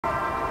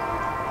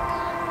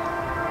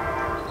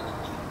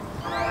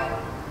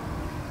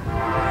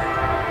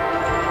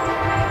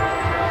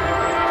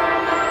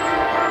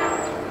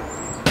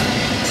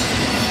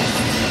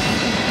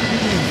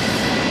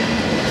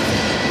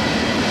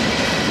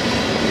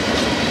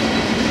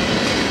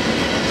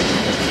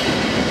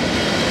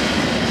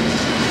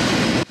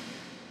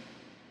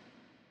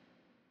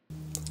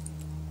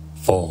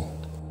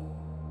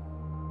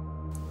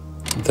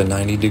the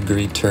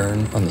 90-degree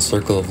turn on the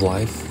circle of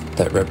life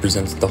that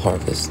represents the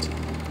harvest,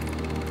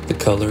 the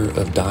color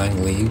of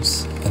dying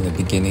leaves and the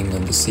beginning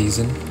of the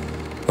season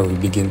where we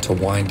begin to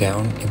wind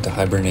down into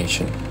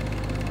hibernation.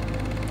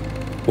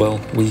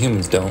 Well, we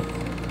humans don't,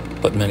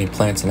 but many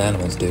plants and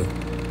animals do.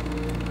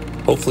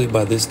 Hopefully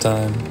by this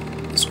time,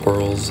 the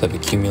squirrels have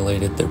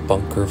accumulated their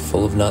bunker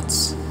full of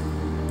nuts.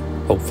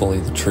 Hopefully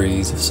the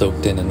trees have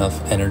soaked in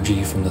enough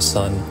energy from the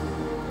sun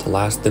to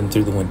last them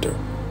through the winter.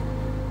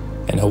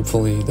 And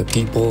hopefully the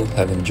people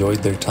have enjoyed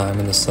their time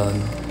in the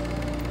sun,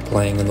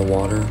 playing in the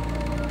water,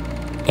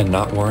 and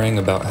not worrying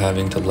about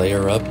having to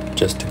layer up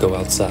just to go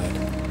outside.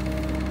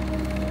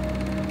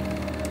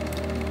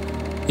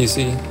 You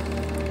see,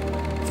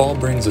 fall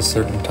brings a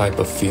certain type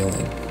of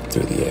feeling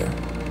through the air.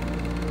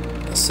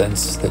 A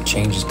sense that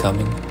change is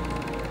coming.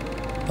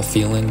 A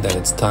feeling that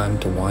it's time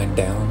to wind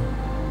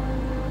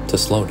down, to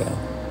slow down.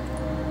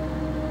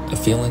 A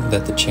feeling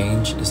that the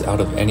change is out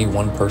of any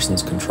one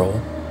person's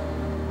control,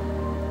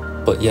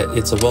 but yet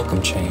it's a welcome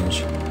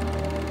change.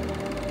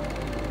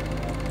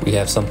 We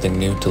have something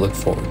new to look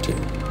forward to.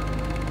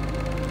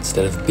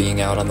 Instead of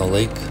being out on the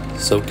lake,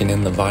 soaking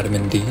in the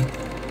vitamin D,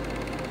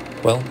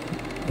 well,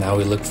 now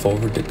we look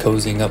forward to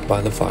cozying up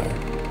by the fire,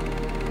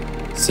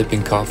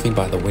 sipping coffee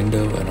by the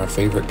window in our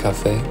favorite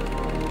cafe,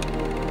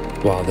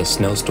 while the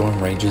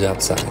snowstorm rages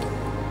outside.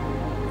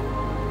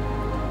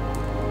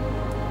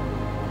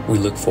 We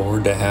look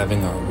forward to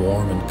having our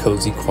warm and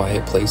cozy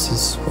quiet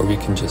places where we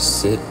can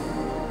just sit,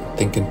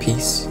 think in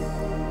peace.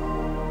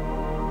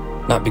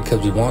 Not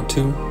because we want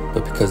to,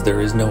 but because there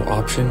is no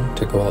option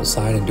to go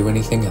outside and do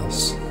anything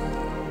else.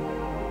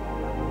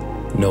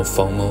 No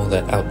FOMO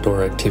that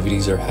outdoor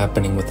activities are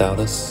happening without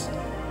us.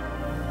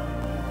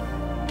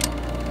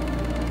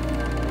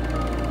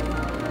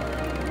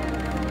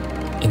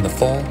 In the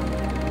fall,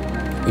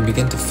 we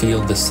begin to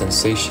feel this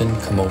sensation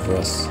come over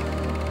us.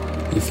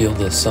 You feel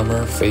the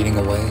summer fading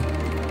away.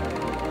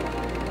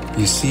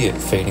 You see it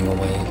fading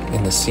away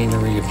in the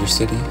scenery of your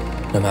city,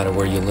 no matter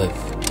where you live.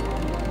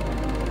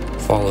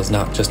 Fall is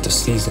not just a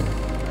season,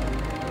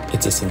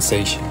 it's a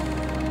sensation,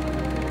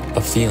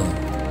 a feeling,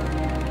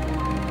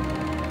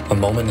 a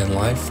moment in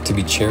life to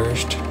be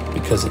cherished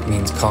because it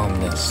means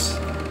calmness.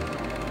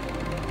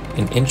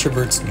 An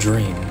introvert's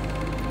dream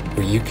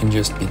where you can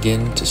just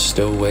begin to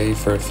stow away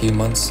for a few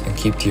months and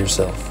keep to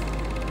yourself.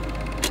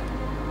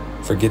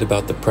 Forget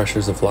about the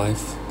pressures of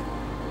life,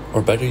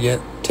 or better yet,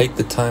 take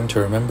the time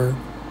to remember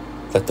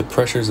that the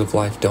pressures of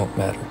life don't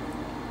matter.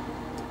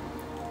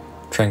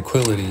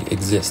 Tranquility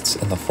exists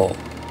in the fall.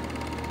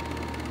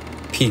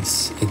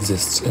 Peace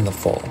exists in the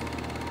fall.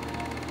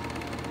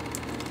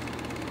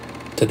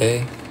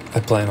 Today, I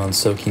plan on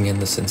soaking in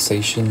the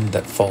sensation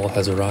that fall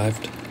has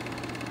arrived,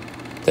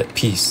 that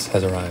peace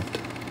has arrived,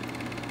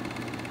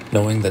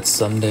 knowing that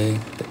someday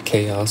the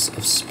chaos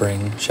of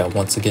spring shall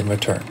once again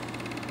return.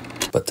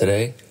 But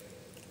today,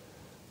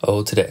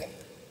 oh today,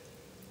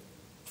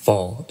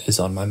 fall is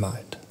on my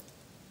mind.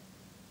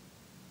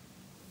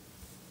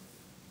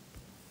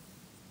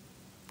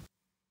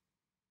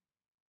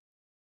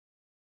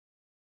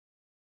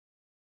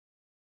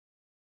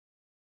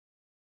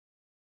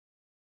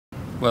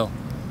 Well,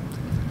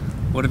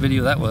 what a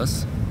video that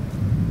was.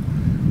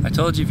 I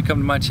told you if you come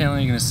to my channel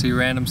you're going to see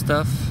random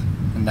stuff,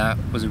 and that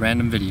was a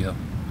random video.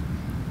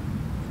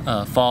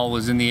 Fall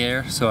was in the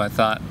air, so I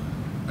thought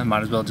I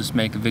might as well just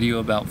make a video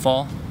about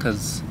fall,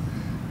 because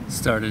it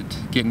started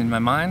getting in my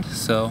mind,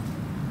 so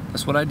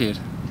that's what I did.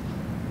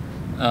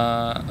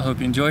 I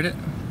hope you enjoyed it.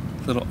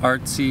 A little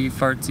artsy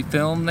fartsy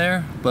film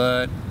there,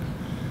 but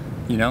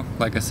you know,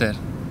 like I said,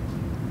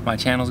 my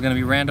channel's going to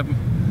be random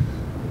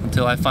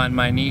until I find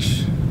my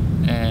niche,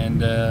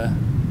 and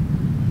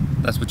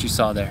that's what you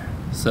saw there.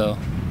 So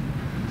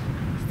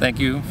thank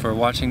you for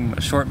watching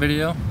a short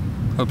video.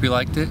 Hope you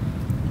liked it.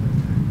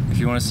 If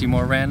you want to see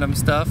more random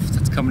stuff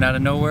that's coming out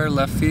of nowhere,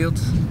 left field,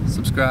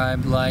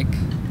 subscribe, like,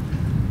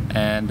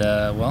 and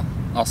well,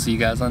 I'll see you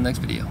guys on the next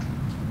video.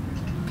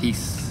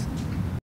 Peace.